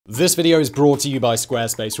This video is brought to you by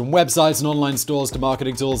Squarespace. From websites and online stores to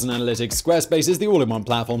marketing tools and analytics, Squarespace is the all-in-one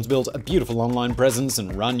platform to build a beautiful online presence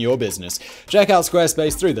and run your business. Check out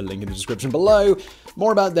Squarespace through the link in the description below.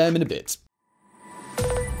 More about them in a bit.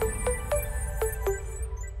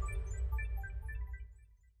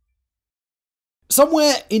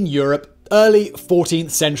 Somewhere in Europe, early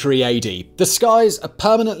 14th century AD, the skies are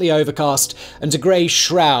permanently overcast and a grey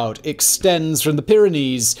shroud extends from the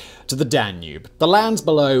Pyrenees to the Danube. The land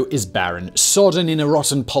below is barren, sodden in a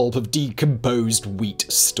rotten pulp of decomposed wheat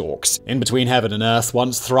stalks. In between heaven and earth,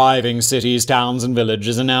 once thriving cities, towns and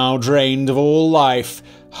villages are now drained of all life,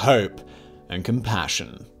 hope and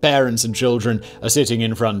compassion. Parents and children are sitting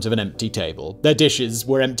in front of an empty table. Their dishes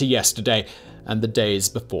were empty yesterday and the days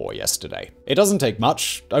before yesterday. It doesn't take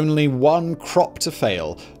much, only one crop to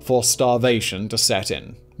fail, for starvation to set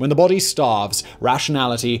in. When the body starves,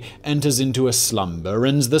 rationality enters into a slumber,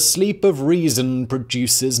 and the sleep of reason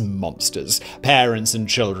produces monsters. Parents and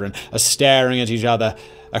children are staring at each other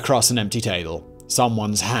across an empty table.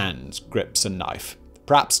 Someone's hand grips a knife.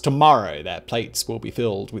 Perhaps tomorrow their plates will be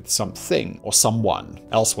filled with something or someone.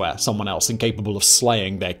 Elsewhere, someone else incapable of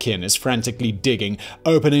slaying their kin is frantically digging,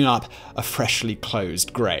 opening up a freshly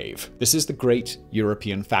closed grave. This is the Great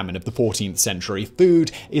European Famine of the 14th century.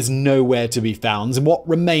 Food is nowhere to be found, and what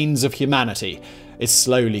remains of humanity is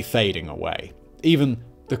slowly fading away. Even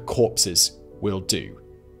the corpses will do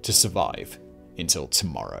to survive until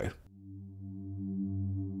tomorrow.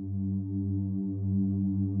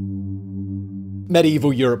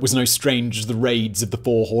 Medieval Europe was no stranger to the raids of the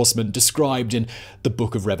Four Horsemen described in the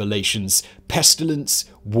Book of Revelations: pestilence,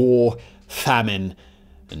 war, famine,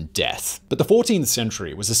 and death. But the 14th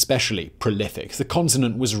century was especially prolific. The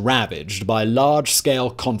continent was ravaged by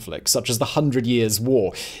large-scale conflicts such as the 100 Years'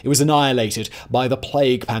 War. It was annihilated by the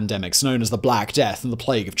plague pandemics known as the Black Death and the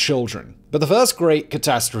Plague of Children. But the first great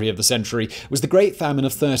catastrophe of the century was the Great Famine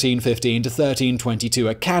of 1315 to 1322,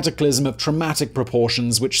 a cataclysm of traumatic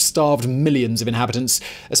proportions which starved millions of inhabitants,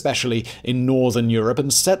 especially in northern Europe,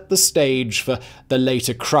 and set the stage for the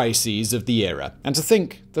later crises of the era. And to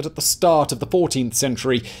think that at the start of the 14th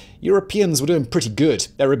century, Europeans were doing pretty good.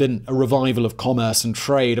 There had been a revival of commerce and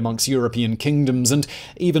trade amongst European kingdoms, and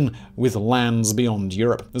even with lands beyond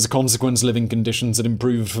Europe. As a consequence, living conditions had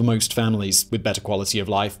improved for most families. With better quality of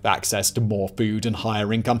life, access to more food and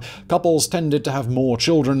higher income, couples tended to have more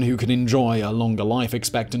children who could enjoy a longer life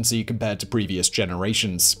expectancy compared to previous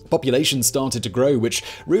generations. Population started to grow, which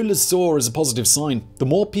rulers saw as a positive sign. The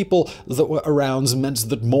more people that were around meant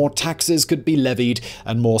that more taxes could be levied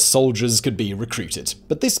and more soldiers could be recruited.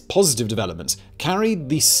 But this positive development carried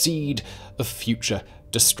the seed of future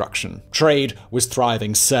destruction. Trade was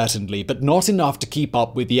thriving, certainly, but not enough to keep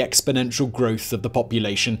up with the exponential growth of the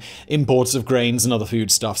population. Imports of grains and other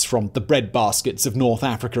foodstuffs from the breadbaskets of North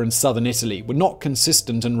Africa and southern Italy were not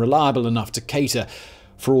consistent and reliable enough to cater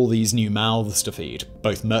for all these new mouths to feed.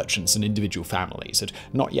 Both merchants and individual families had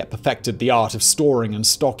not yet perfected the art of storing and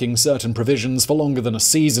stocking certain provisions for longer than a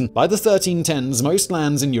season. By the 1310s, most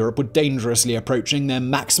lands in Europe were dangerously approaching their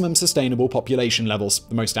maximum sustainable population levels.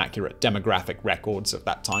 The most accurate demographic records of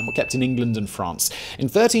that time were kept in England and France. In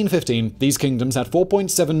 1315, these kingdoms had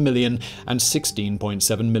 4.7 million and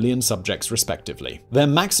 16.7 million subjects respectively. Their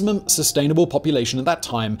maximum sustainable population at that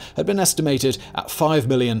time had been estimated at 5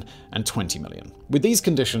 million and 20 million. With these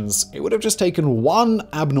conditions, it would have just taken one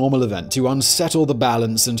abnormal event to unsettle the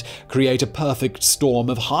balance and create a perfect storm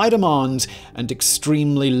of high demand and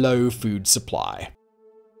extremely low food supply.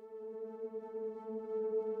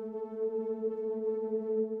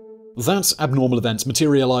 That abnormal event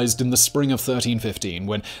materialized in the spring of 1315,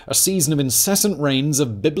 when a season of incessant rains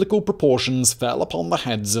of biblical proportions fell upon the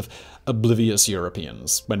heads of oblivious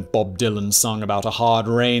Europeans. When Bob Dylan sung about a hard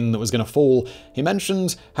rain that was going to fall, he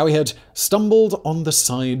mentioned how he had stumbled on the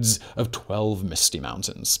sides of 12 misty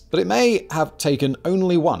mountains. But it may have taken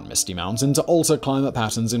only one misty mountain to alter climate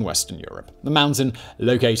patterns in Western Europe, the mountain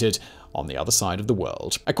located on the other side of the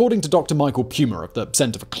world. According to Dr. Michael Pumer of the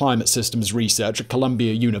Center for Climate Systems Research at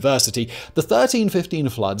Columbia University, the 1315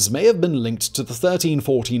 floods may have been linked to the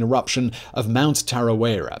 1314 eruption of Mount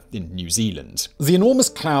Tarawera in New Zealand. The enormous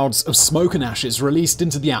clouds of smoke and ashes released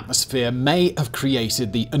into the atmosphere may have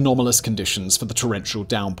created the anomalous conditions for the torrential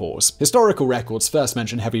downpours. Historical records first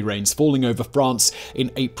mention heavy rains falling over France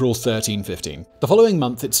in April 1315. The following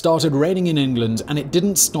month, it started raining in England, and it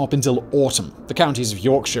didn't stop until autumn. The counties of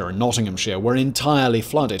Yorkshire and Nottingham Nottinghamshire were entirely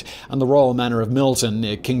flooded, and the Royal Manor of Milton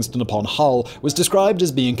near Kingston upon Hull was described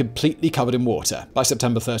as being completely covered in water. By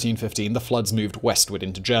September 1315, the floods moved westward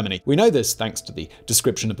into Germany. We know this thanks to the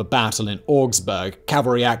description of a battle in Augsburg.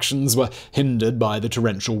 Cavalry actions were hindered by the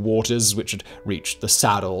torrential waters which had reached the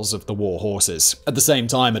saddles of the war horses. At the same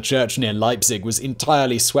time, a church near Leipzig was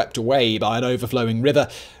entirely swept away by an overflowing river,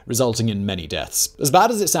 resulting in many deaths. As bad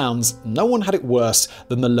as it sounds, no one had it worse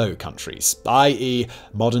than the Low Countries, i.e.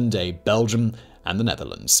 modern-day Belgium and the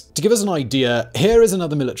Netherlands. To give us an idea, here is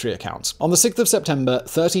another military account. On the 6th of September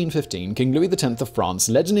 1315, King Louis X of France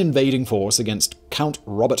led an invading force against Count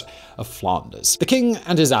Robert of Flanders. The king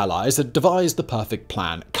and his allies had devised the perfect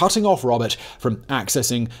plan, cutting off Robert from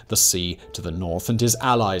accessing the sea to the north and his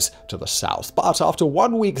allies to the south. But after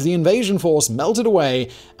 1 week, the invasion force melted away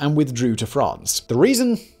and withdrew to France. The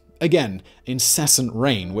reason? Again, incessant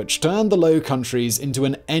rain, which turned the Low Countries into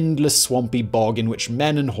an endless swampy bog in which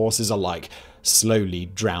men and horses alike slowly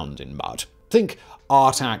drowned in mud. Think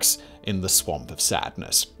Artax in the Swamp of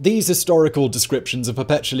Sadness. These historical descriptions of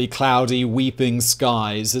perpetually cloudy, weeping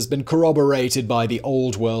skies has been corroborated by the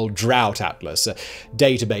Old World Drought Atlas, a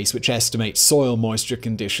database which estimates soil moisture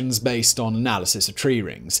conditions based on analysis of tree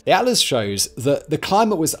rings. The atlas shows that the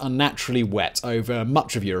climate was unnaturally wet over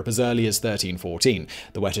much of Europe as early as 1314.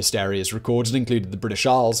 The wettest areas recorded included the British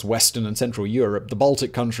Isles, Western and Central Europe, the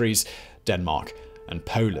Baltic countries, Denmark, and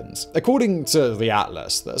Poland. According to the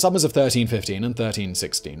atlas, the summers of 1315 and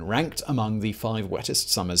 1316 ranked among the 5 wettest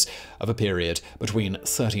summers of a period between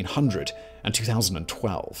 1300 and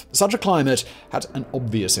 2012. Such a climate had an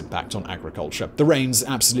obvious impact on agriculture. The rains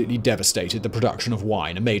absolutely devastated the production of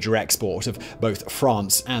wine, a major export of both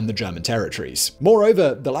France and the German territories.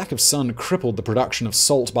 Moreover, the lack of sun crippled the production of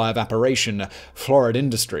salt by evaporation, a florid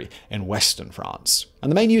industry in western France.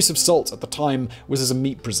 And the main use of salt at the time was as a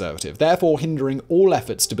meat preservative, therefore hindering all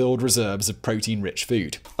efforts to build reserves of protein-rich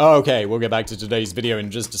food. Okay, we'll get back to today's video in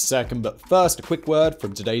just a second, but first, a quick word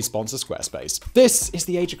from today's sponsor, Squarespace. This is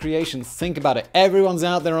the age of creation. Think about it. Everyone's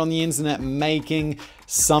out there on the internet making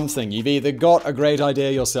something. You've either got a great idea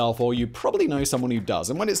yourself, or you probably know someone who does.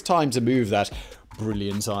 And when it's time to move that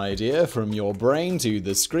brilliant idea from your brain to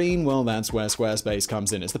the screen, well, that's where Squarespace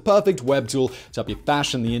comes in. It's the perfect web tool to help you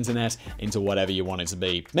fashion the internet into whatever you want it to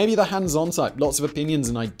be. Maybe the hands-on type, lots of opinions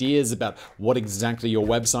and ideas about what exactly your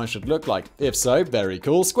website should look like. If so, very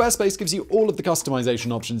cool. Squarespace gives you all of the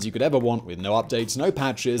customization options you could ever want with no updates, no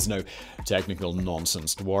patches, no technical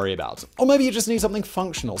nonsense to worry about. Or maybe you just need something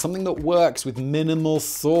functional, something that works with minimal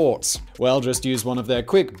thought. Well, just use one of their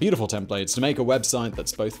quick, beautiful templates to make a website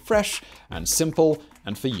that's both fresh and simple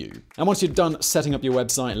and for you. And once you're done setting up your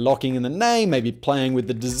website, locking in the name, maybe playing with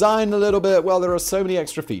the design a little bit, well, there are so many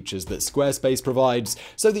extra features that Squarespace provides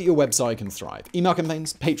so that your website can thrive. Email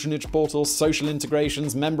campaigns, patronage portals, social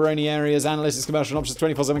integrations, member-only areas, analytics, commercial options,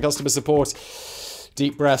 24/7 customer support.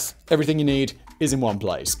 Deep breath, everything you need is in one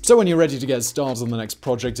place. So when you're ready to get started on the next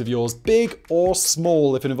project of yours, big or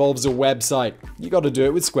small, if it involves a website, you got to do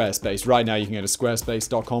it with Squarespace. Right now you can go to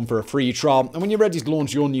squarespace.com for a free trial. And when you're ready to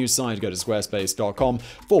launch your new site, go to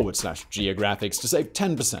squarespace.com/geographics to save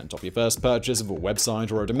 10% off your first purchase of a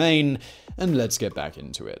website or a domain. And let's get back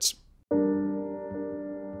into it.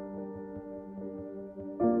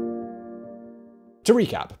 To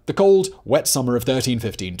recap, the cold, wet summer of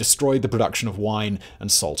 1315 destroyed the production of wine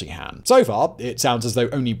and salty ham. So far, it sounds as though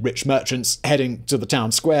only rich merchants heading to the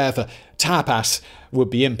town square for tapas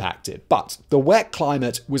would be impacted. But the wet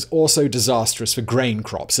climate was also disastrous for grain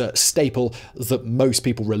crops, a staple that most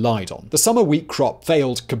people relied on. The summer wheat crop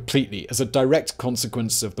failed completely as a direct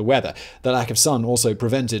consequence of the weather. The lack of sun also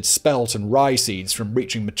prevented spelt and rye seeds from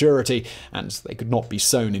reaching maturity, and they could not be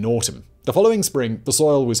sown in autumn. The following spring, the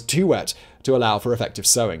soil was too wet to allow for effective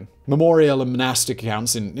sowing. Memorial and monastic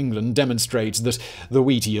accounts in England demonstrate that the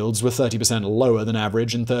wheat yields were 30% lower than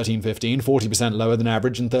average in 1315, 40% lower than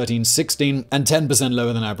average in 1316, and 10%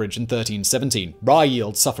 lower than average in 1317. Rye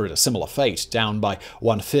yields suffered a similar fate, down by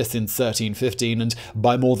 1/5 in 1315 and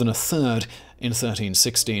by more than a third in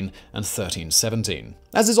 1316 and 1317.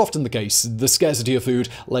 As is often the case, the scarcity of food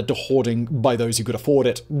led to hoarding by those who could afford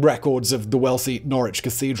it. Records of the wealthy Norwich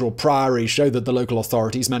Cathedral Priory show that the local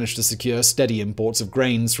authorities managed to secure steady imports of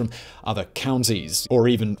grains from other counties, or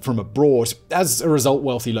even from abroad. As a result,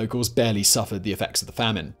 wealthy locals barely suffered the effects of the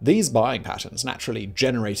famine. These buying patterns naturally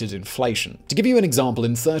generated inflation. To give you an example,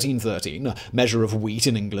 in 1313, a measure of wheat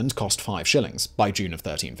in England cost 5 shillings. By June of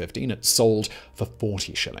 1315, it sold for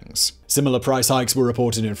 40 shillings. Similar price hikes were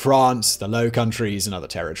reported in France, the Low Countries, and other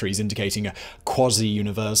territories, indicating a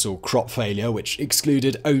quasi-universal crop failure which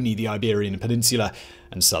excluded only the Iberian Peninsula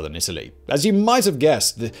and southern Italy. As you might have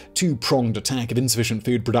guessed, the two-pronged attack of insufficient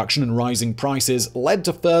food production and rising prices led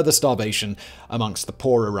to further starvation amongst the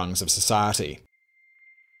poorer rungs of society.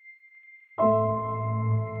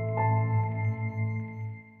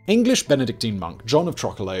 English Benedictine monk John of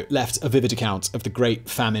Troccolo left a vivid account of the Great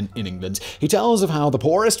Famine in England. He tells of how the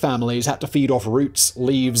poorest families had to feed off roots,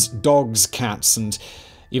 leaves, dogs, cats, and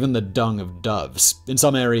even the dung of doves. In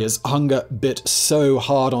some areas, hunger bit so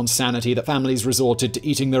hard on sanity that families resorted to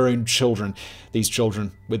eating their own children. These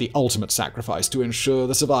children were the ultimate sacrifice to ensure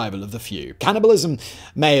the survival of the few. Cannibalism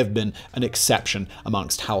may have been an exception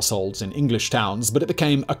amongst households in English towns, but it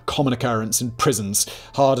became a common occurrence in prisons.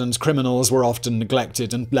 Hardened criminals were often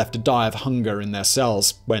neglected and left to die of hunger in their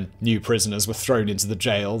cells. When new prisoners were thrown into the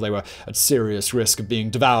jail, they were at serious risk of being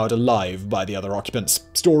devoured alive by the other occupants.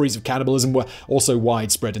 Stories of cannibalism were also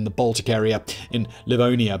widespread in the Baltic area. In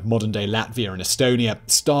Livonia, modern-day Latvia and Estonia,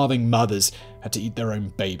 starving mothers had to eat their own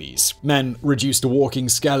babies. Men reduced to walking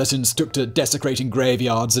skeletons took to desecrating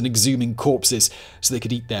graveyards and exhuming corpses so they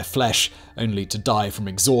could eat their flesh, only to die from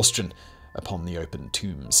exhaustion upon the open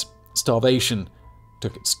tombs. Starvation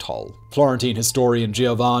took its toll. Florentine historian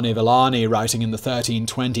Giovanni Villani, writing in the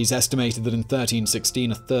 1320s, estimated that in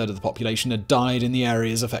 1316 a third of the population had died in the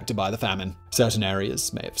areas affected by the famine. Certain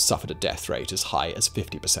areas may have suffered a death rate as high as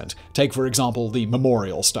 50%. Take, for example, the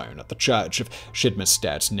memorial stone at the church of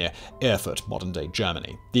Schidmestedt near Erfurt, modern-day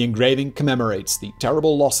Germany. The engraving commemorates the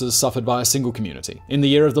terrible losses suffered by a single community. In the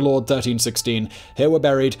year of the Lord 1316, here were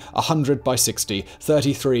buried 100 by 60,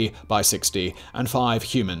 33 by 60, and 5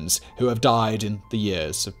 humans who have died in the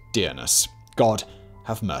years of dearness. God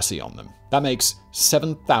have mercy on them. That makes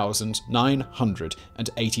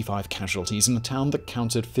 7,985 casualties in a town that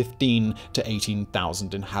counted 15 to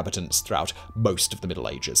 18,000 inhabitants throughout most of the Middle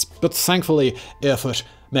Ages. But thankfully, Erfurt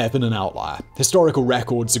may have been an outlier. Historical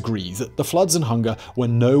records agree that the floods and hunger were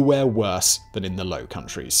nowhere worse than in the Low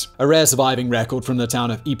Countries. A rare surviving record from the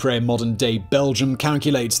town of Ypres, modern-day Belgium,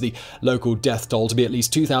 calculates the local death toll to be at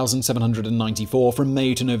least 2,794 from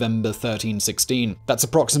May to November 1316. That's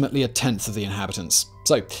approximately a tenth of the inhabitants.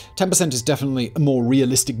 So, 10% is definitely a more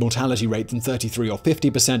realistic mortality rate than 33 or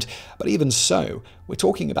 50%, but even so, we're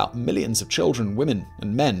talking about millions of children, women,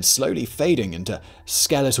 and men slowly fading into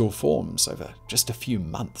skeletal forms over just a few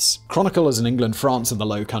months. Chroniclers in England, France, and the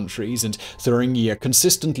Low Countries, and Thuringia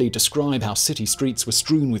consistently describe how city streets were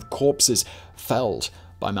strewn with corpses felled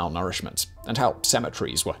by malnourishment, and how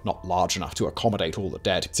cemeteries were not large enough to accommodate all the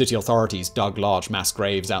dead. City authorities dug large mass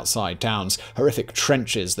graves outside towns, horrific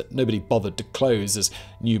trenches that nobody bothered to close as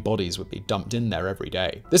new bodies would be dumped in there every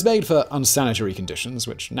day. This made for unsanitary conditions,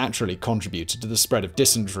 which naturally contributed to the spread of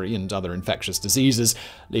dysentery and other infectious diseases,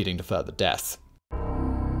 leading to further death.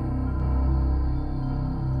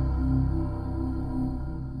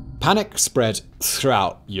 Panic spread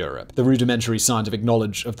throughout Europe. The rudimentary scientific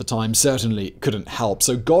knowledge of the time certainly couldn't help,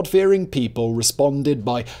 so God-fearing people responded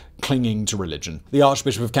by clinging to religion. The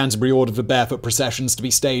Archbishop of Canterbury ordered for barefoot processions to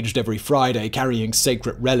be staged every Friday, carrying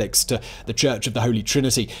sacred relics to the Church of the Holy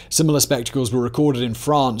Trinity. Similar spectacles were recorded in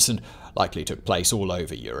France and likely took place all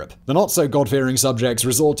over Europe. The not-so-God-fearing subjects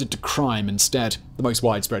resorted to crime instead. The most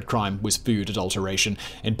widespread crime was food adulteration.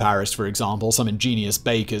 In Paris, for example, some ingenious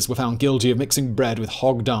bakers were found guilty of mixing bread with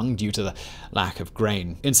hog dung due to the lack of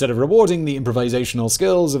grain. Instead of rewarding the improvisational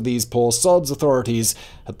skills of these poor sods, authorities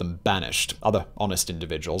had them banished. Other honest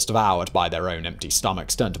individuals, devoured by their own empty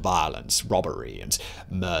stomachs, turned to violence, robbery, and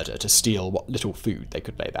murder to steal what little food they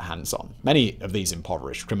could lay their hands on. Many of these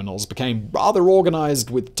impoverished criminals became rather organized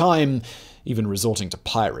with time, even resorting to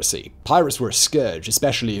piracy. Pirates were a scourge,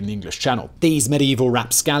 especially in the English Channel. These medieval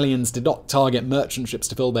rapscallions did not target merchant ships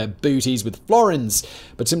to fill their booties with florins,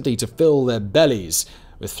 but simply to fill their bellies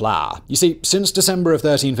with flour. You see, since December of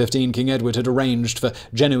 1315, King Edward had arranged for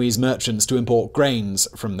Genoese merchants to import grains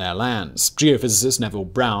from their lands. Geophysicist Neville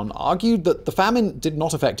Brown argued that the famine did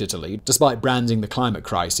not affect Italy, despite branding the climate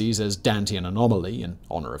crises as Dantean anomaly in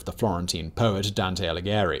honor of the Florentine poet Dante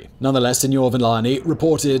Alighieri. Nonetheless, Signor Villani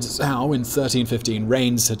reported how in 1315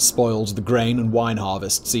 rains had spoiled the grain and wine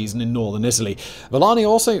harvest season in northern Italy. Villani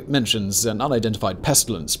also mentions an unidentified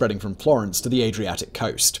pestilence spreading from Florence to the Adriatic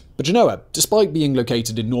coast. But Genoa, despite being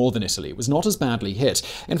located in northern Italy, was not as badly hit.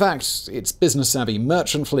 In fact, its business-savvy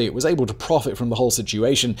merchant fleet was able to profit from the whole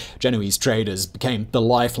situation. Genoese traders became the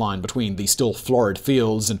lifeline between the still florid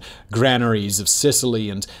fields and granaries of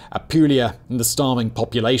Sicily and Apulia and the starving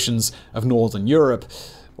populations of northern Europe.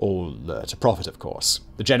 All to profit, of course.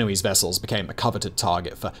 The Genoese vessels became a coveted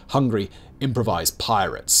target for hungry, improvise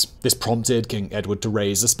pirates. This prompted King Edward to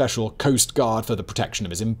raise a special coast guard for the protection of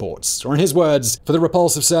his imports, or in his words, for the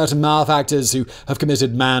repulse of certain malefactors who have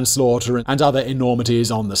committed manslaughter and other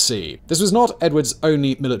enormities on the sea. This was not Edward's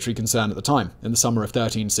only military concern at the time. In the summer of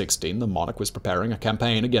 1316, the monarch was preparing a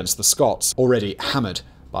campaign against the Scots, already hammered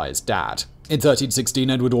by his dad. In 1316,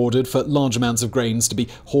 Edward ordered for large amounts of grains to be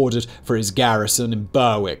hoarded for his garrison in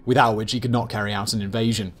Berwick, without which he could not carry out an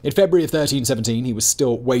invasion. In February of 1317, he was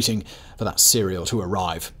still waiting for that cereal to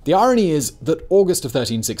arrive. The irony is that August of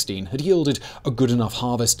 1316 had yielded a good enough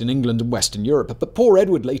harvest in England and Western Europe, but poor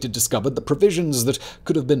Edward later discovered that provisions that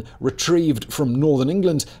could have been retrieved from northern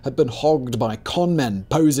England had been hogged by conmen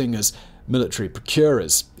posing as military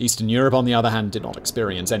procurers. Eastern Europe, on the other hand, did not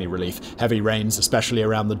experience any relief. Heavy rains, especially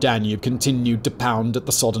around the Danube, continued to pound at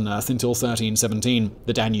the sodden earth until 1317.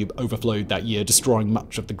 The Danube overflowed that year, destroying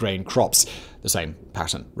much of the grain crops. The same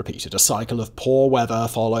pattern repeated, a cycle of poor weather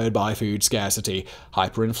followed by food scarcity,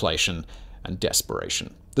 hyperinflation, and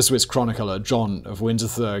desperation. The Swiss chronicler John of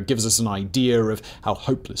Winterthur gives us an idea of how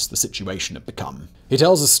hopeless the situation had become. He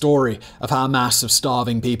tells a story of how a mass of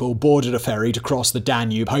starving people boarded a ferry to cross the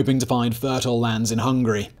Danube, hoping to find fertile lands in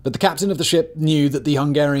Hungary. But the captain of the ship knew that the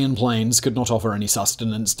Hungarian plains could not offer any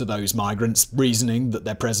sustenance to those migrants, reasoning that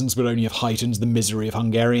their presence would only have heightened the misery of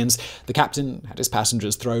Hungarians. The captain had his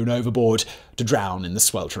passengers thrown overboard to drown in the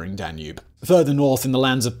sweltering Danube. Further north in the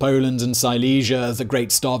lands of Poland and Silesia, the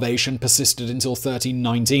Great Starvation persisted until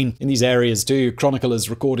 1319. In these areas, too, chroniclers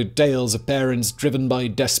recorded tales of parents driven by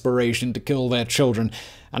desperation to kill their children,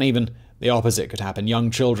 and even the opposite could happen, young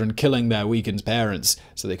children killing their weakened parents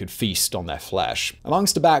so they could feast on their flesh.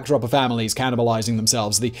 Amongst a backdrop of families cannibalizing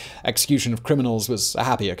themselves, the execution of criminals was a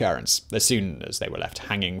happy occurrence. As soon as they were left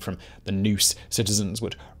hanging from the noose, citizens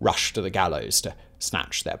would rush to the gallows to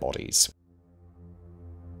snatch their bodies.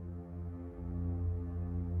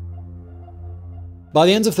 By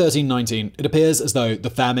the end of 1319, it appears as though the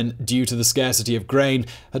famine, due to the scarcity of grain,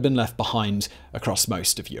 had been left behind across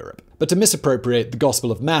most of Europe. But to misappropriate the Gospel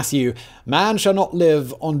of Matthew, man shall not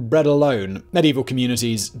live on bread alone. Medieval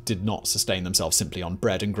communities did not sustain themselves simply on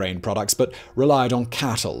bread and grain products, but relied on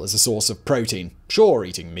cattle as a source of protein. Sure,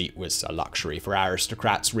 eating meat was a luxury for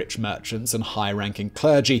aristocrats, rich merchants, and high-ranking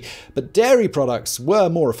clergy, but dairy products were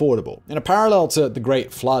more affordable. In a parallel to the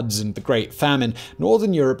Great Floods and the Great Famine,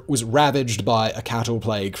 Northern Europe was ravaged by a cattle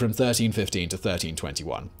plague from 1315 to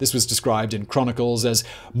 1321. This was described in chronicles as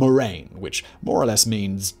murrain, which more or less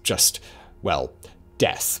means just, well,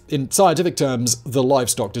 death. In scientific terms, the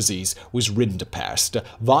livestock disease was rinderpest, a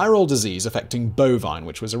viral disease affecting bovine,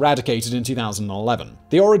 which was eradicated in 2011.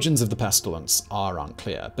 The origins of the pestilence are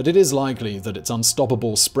unclear, but it is likely that its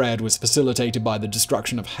unstoppable spread was facilitated by the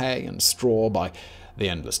destruction of hay and straw by the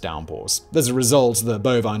endless downpours. As a result, the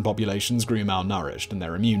bovine populations grew malnourished and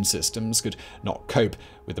their immune systems could not cope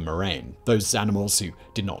with the murrain. Those animals who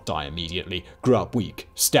did not die immediately grew up weak,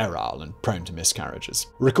 sterile, and prone to miscarriages.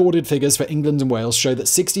 Recorded figures for England and Wales show that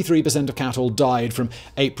 63% of cattle died from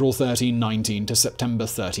April 1319 to September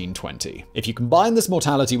 1320. If you combine this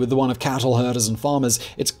mortality with the one of cattle herders and farmers,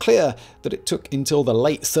 it's clear that it took until the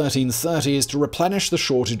late 1330s to replenish the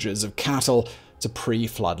shortages of cattle to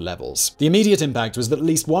pre-flood levels. The immediate impact was that at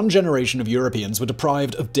least one generation of Europeans were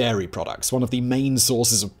deprived of dairy products, one of the main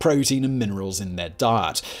sources of protein and minerals in their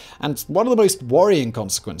diet. And one of the most worrying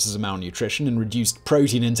consequences of malnutrition and reduced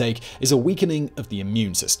protein intake is a weakening of the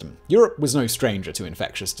immune system. Europe was no stranger to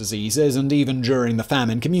infectious diseases, and even during the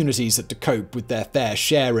famine, communities had to cope with their fair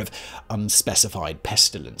share of unspecified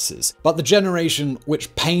pestilences. But the generation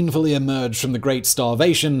which painfully emerged from the Great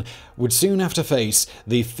Starvation would soon have to face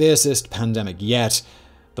the fiercest pandemic yet,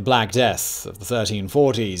 the Black Death of the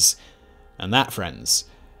 1340s. And that, friends,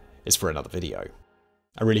 is for another video.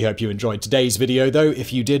 I really hope you enjoyed today's video, though.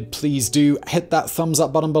 If you did, please do hit that thumbs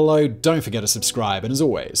up button below. Don't forget to subscribe, and as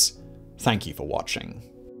always, thank you for watching.